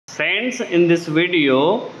Friends, in this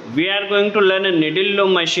video we are going to learn a needle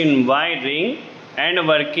loom machine wiring and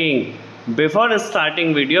working. Before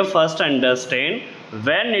starting video, first understand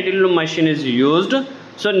where needle loom machine is used.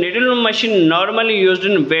 So needle loom machine normally used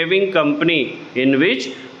in weaving company in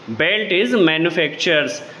which belt is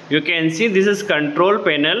manufactured. You can see this is control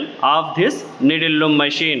panel of this needle loom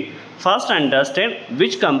machine. First understand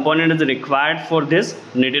which component is required for this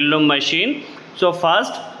needle loom machine. So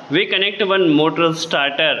first we connect one motor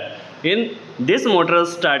starter. In this motor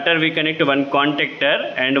starter we connect one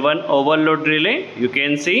contactor and one overload relay. You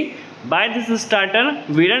can see by this starter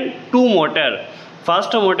we run two motor.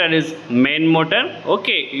 First motor is main motor.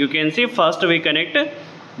 Okay, you can see first we connect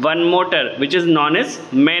one motor which is known as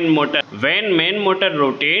main motor. When main motor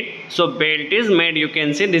rotate, so belt is made. You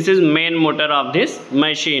can see this is main motor of this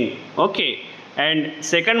machine. Okay, and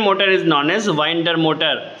second motor is known as winder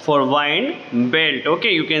motor for wind belt.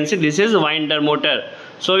 Okay, you can see this is winder motor.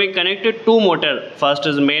 So we connected two motor. First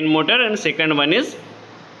is main motor and second one is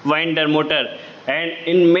winder motor. And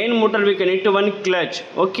in main motor we connect one clutch.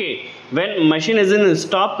 Okay, when machine is in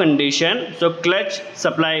stop condition, so clutch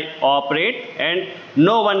supply operate and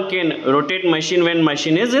no one can rotate machine when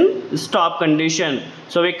machine is in stop condition.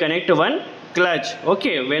 So we connect one clutch.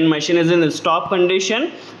 Okay, when machine is in stop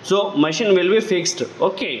condition, so machine will be fixed.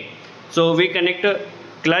 Okay, so we connect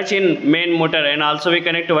clutch in main motor and also we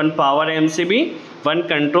connect one power MCB, one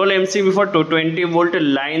control MCB for 220 volt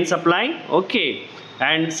line supply. Okay,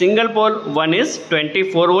 and single pole one is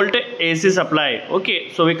 24 volt AC supply.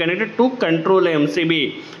 Okay, so we connected two control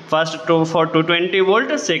MCB, first for 220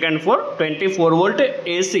 volt, second for 24 volt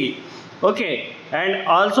AC. Okay, and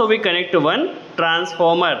also we connect one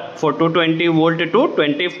transformer for 220 volt to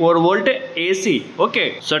 24 volt AC.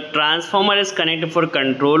 Okay, so transformer is connected for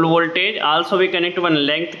control voltage. Also we connect one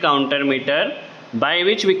length counter meter by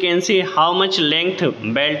which we can see how much length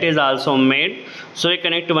belt is also made. So we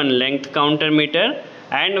connect one length counter meter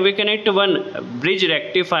and we connect one bridge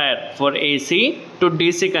rectifier for AC to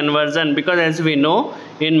DC conversion, because as we know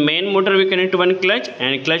in main motor we connect one clutch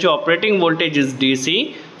and clutch operating voltage is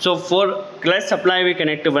DC. So for clutch supply we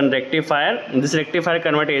connect one rectifier. This rectifier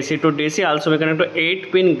convert AC to DC. Also we connect to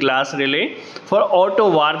 8-pin glass relay for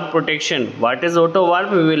auto warp protection. What is auto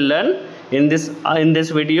warp we will learn in this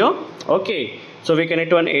video. Okay, so we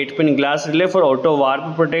connect one 8-pin glass relay for auto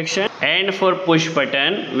warp protection. And for push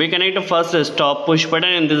button we connect first stop push button.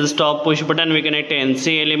 In this stop push button we connect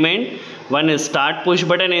NC element. One is start push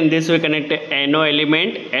button. In this we connect NO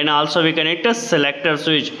element and also we connect a selector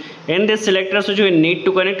switch. In this selector switch we need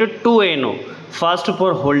to connect two NO. First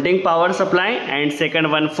for holding power supply and second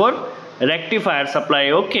one for rectifier supply.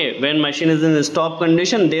 Okay, when machine is in stop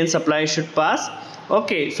condition then supply should pass.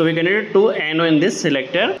 Okay, so we connected two NO in this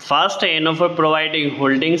selector. First NO for providing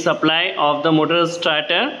holding supply of the motor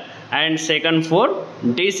starter and second for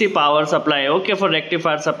DC power supply. Okay, for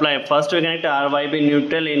rectifier supply first we connect RYB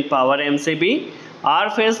neutral in power MCB. R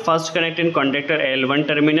phase first connect in contactor L1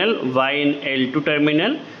 terminal, Y in L2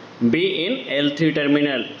 terminal, B in L3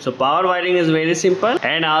 terminal. So power wiring is very simple.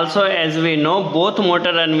 And also as we know both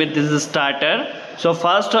motor run with this starter. So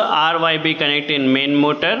first RYB connect in main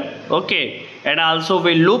motor. Okay, and also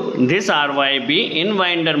we loop this RYB in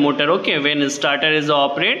winder motor. Okay, when starter is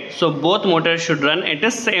operate, so both motors should run at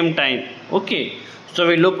the same time. Okay, so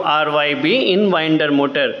we loop RYB in winder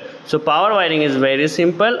motor. So power wiring is very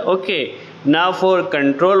simple. Okay, now for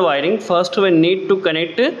control wiring first we need to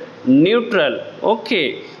connect neutral.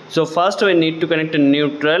 Okay, so first we need to connect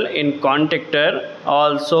neutral in contactor,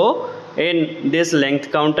 also in this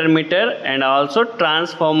length counter meter and also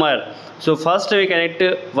transformer. So first we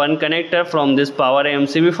connect one connector from this power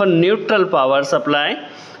MCB for neutral power supply.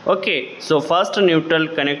 Okay, so first neutral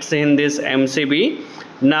connects in this MCB.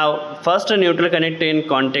 Now first neutral connect in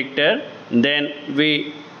contactor, then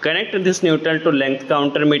we connect this neutral to length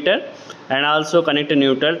counter meter and also connect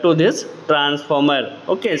neutral to this transformer.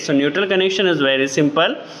 Okay, so neutral connection is very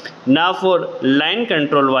simple. Now for line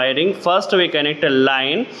control wiring first we connect a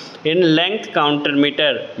line in length counter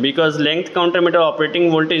meter, because length counter meter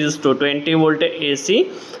operating voltage is 220 volt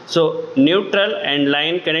AC. So neutral and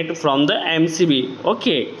line connect from the MCB.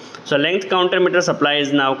 Okay, so length counter meter supply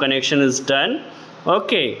is now connection is done.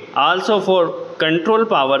 Okay, also for control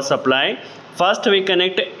power supply first we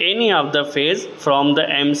connect any of the phase from the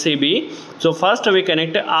MCB. So first we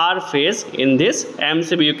connect R phase in this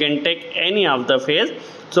MCB. You can take any of the phase.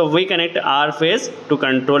 So we connect R phase to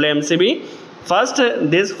control MCB. First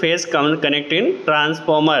this phase connect in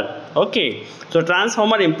transformer. Okay, so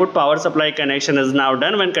transformer input power supply connection is now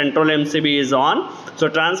done when control MCB is on. So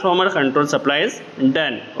transformer control supply is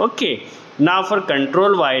done. Okay, now for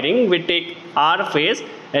control wiring we take R phase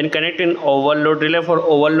and connect in overload relay for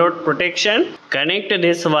overload protection. Connect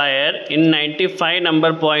this wire in 95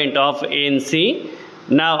 number point of ANC.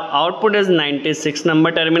 Now output is 96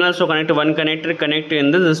 number terminal, so connect one connector, connect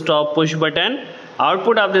in this stop push button.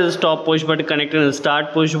 Output of this stop push button connect in the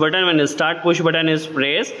start push button. When the start push button is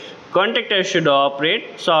pressed, contactor should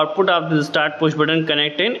operate. So output of the start push button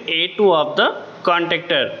connect in A2 of the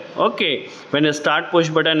contactor. Okay, when the start push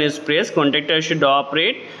button is pressed, contactor should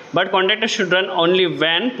operate, but contactor should run only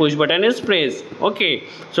when push button is pressed. Okay,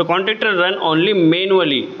 so contactor run only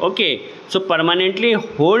manually. Okay, so permanently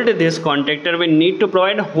hold this contactor, we need to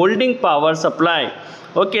provide holding power supply.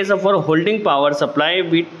 Okay, so for holding power supply,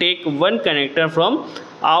 we take one connector from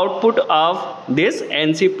output of this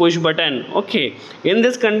NC push button. Okay, in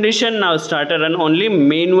this condition, now starter run only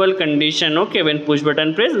manual condition. Okay, when push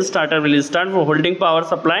button press, starter will start. For holding power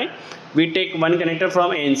supply, we take one connector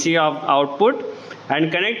from NC of output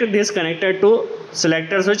and connect this connector to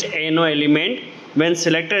selector switch NO element. When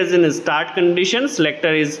selector is in start condition,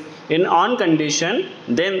 selector is in on condition,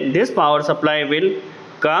 then this power supply will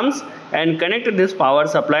comes and connect this power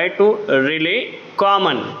supply to relay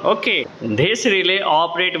common. Okay, this relay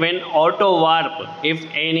operate when auto warp. If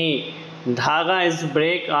any dhaga is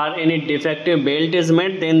break or any defective belt is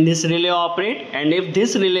made, then this relay operate, and if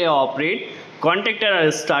this relay operate, contactor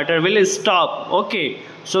or starter will stop. Okay,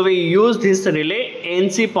 so we use this relay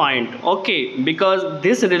NC point. Okay, because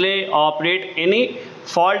this relay operate any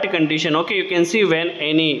fault condition. Okay, you can see when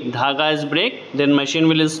any dhaga is break, then machine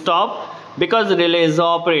will stop because relay is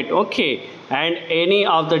operate. Okay, and any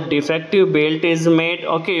of the defective belt is made.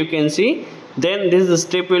 Okay, you can see, then this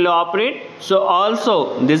strip will operate. So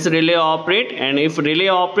also this relay operate, and if relay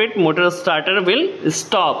operate, motor starter will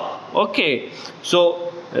stop. Okay,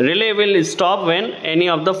 so relay will stop when any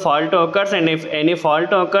of the fault occurs, and if any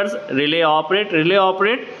fault occurs, relay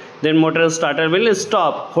operate, then motor starter will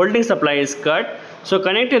stop. Holding supply is cut. So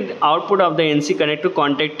connected output of the NC connect to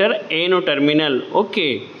contactor NO terminal.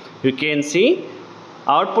 Okay, you can see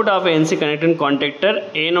output of NC connected contactor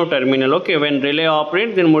NO terminal. Okay, when relay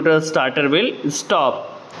operate, then motor starter will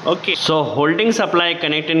stop. Okay, so holding supply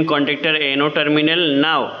connect in contactor NO terminal.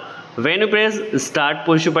 Now when you press start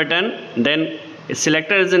push button, then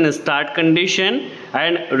selector is in start condition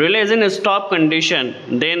and relay is in stop condition,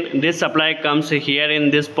 then this supply comes here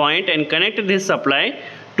in this point and connect this supply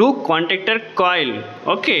to contactor coil.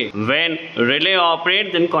 Okay, when relay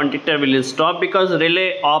operate, then contactor will stop because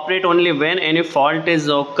relay operate only when any fault is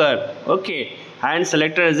occur. Okay, and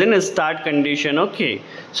selector is in start condition. Okay,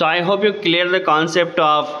 so I hope you clear the concept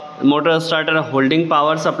of motor starter holding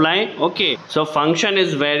power supply. Okay, so function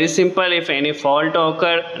is very simple. If any fault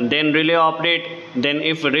occur, then relay operate, then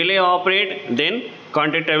if relay operate, then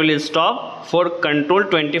contactor will stop. For control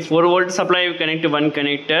 24 volt supply, you connect one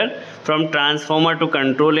connector from transformer to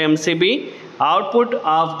control MCB. Output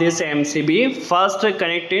of this MCB first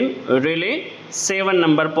connect in relay 7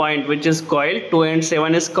 number point, which is coil. 2 and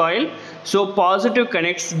 7 is coil, so positive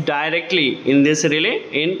connects directly in this relay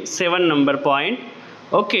in 7 number point.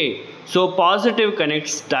 Okay, so positive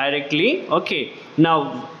connects directly. Okay,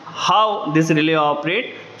 now how this relay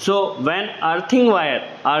operate? So when earthing wire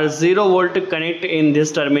or 0 volt connect in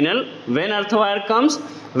this terminal, when earth wire comes,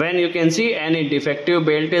 when you can see any defective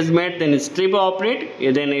belt is made, then strip operate.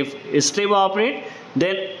 Then if strip operate,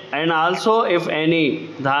 then and also if any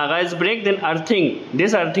dhaga is break, then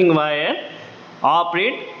this earthing wire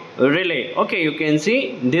operate relay. Okay, you can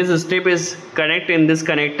see this strip is connect in this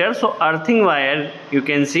connector, so earthing wire you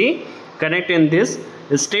can see connect in this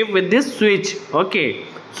strip with this switch. Okay,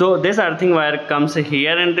 so this earthing wire comes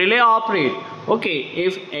here and relay operate. Okay,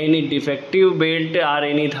 if any defective belt or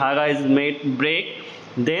any dhaga is made break,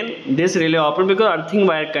 then this relay operate because earthing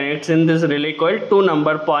wire connects in this relay coil 2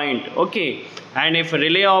 number point. Okay, and if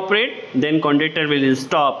relay operate, then contactor will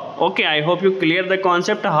stop. Okay, I hope you clear the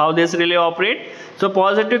concept how this relay operate. So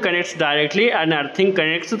positive connects directly and earthing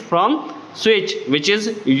connects from switch, which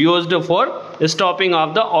is used for stopping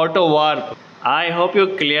of the auto warp. I hope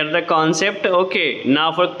you clear the concept. Okay,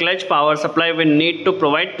 now for clutch power supply, we need to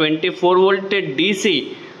provide 24 volt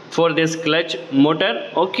DC for this clutch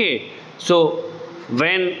motor. Okay, so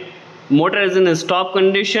when motor is in a stop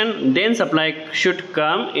condition, then supply should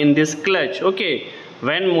come in this clutch. Okay,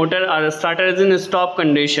 when motor or starter is in a stop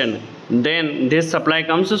condition, then this supply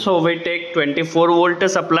comes. So we take 24 volt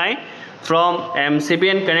supply from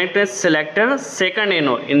MCB and connect a selector second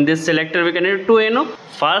NO. In this selector we connect 2 NO.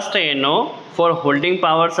 First NO for holding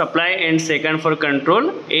power supply and second for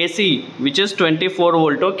control AC, which is 24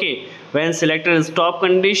 volt. Okay, when selector is stop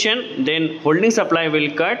condition, then holding supply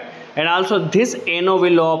will cut, and also this NO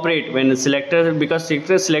will operate when selector, because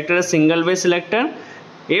selector is single way selector,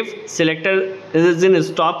 If selector is in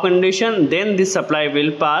stop condition, then this supply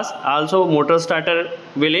will pass. Also motor starter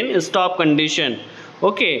will in stop condition.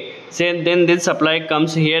 Okay, so then this supply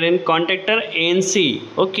comes here in contactor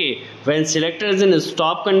NC. Okay, when selector is in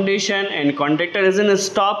stop condition and contactor is in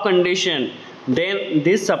stop condition, then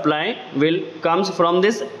this supply will comes from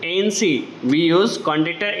this NC. We use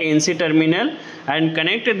contactor NC terminal and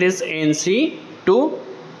connect this NC to,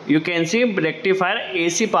 you can see, rectifier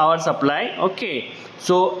AC power supply. Okay,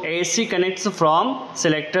 so AC connects from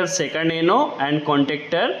selector second NO and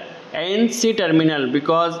contactor NC terminal,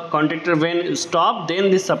 because contactor when stop, then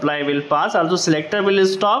this supply will pass. Also selector will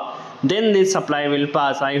stop, then this supply will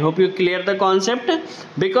pass. I hope you clear the concept,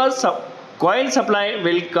 because coil supply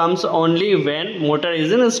will comes only when motor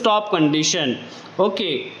is in stop condition.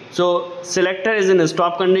 Okay, so selector is in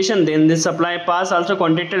stop condition, then this supply pass. Also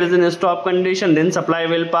contactor is in stop condition, then supply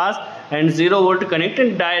will pass, and 0 volt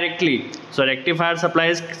connected directly. So rectifier supply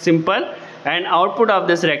is simple, and output of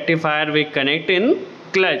this rectifier we connect in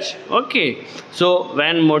clutch. Okay, so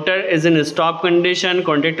when motor is in stop condition,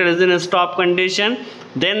 contactor is in stop condition,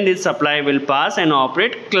 then this supply will pass and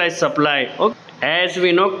operate clutch supply. Okay. As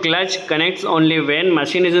we know, clutch connects only when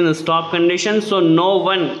machine is in stop condition, so no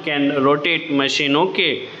one can rotate machine.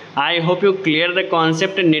 Okay, I hope you clear the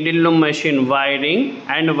concept needle loom machine wiring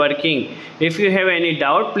and working. If you have any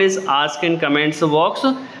doubt, please ask in comments box,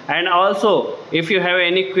 and also if you have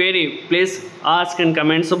any query, please ask in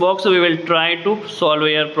comments box. We will try to solve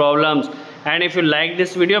your problems. And if you like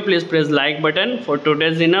this video, please press like button. For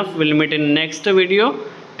today's enough. We'll meet in next video.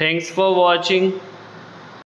 Thanks for watching.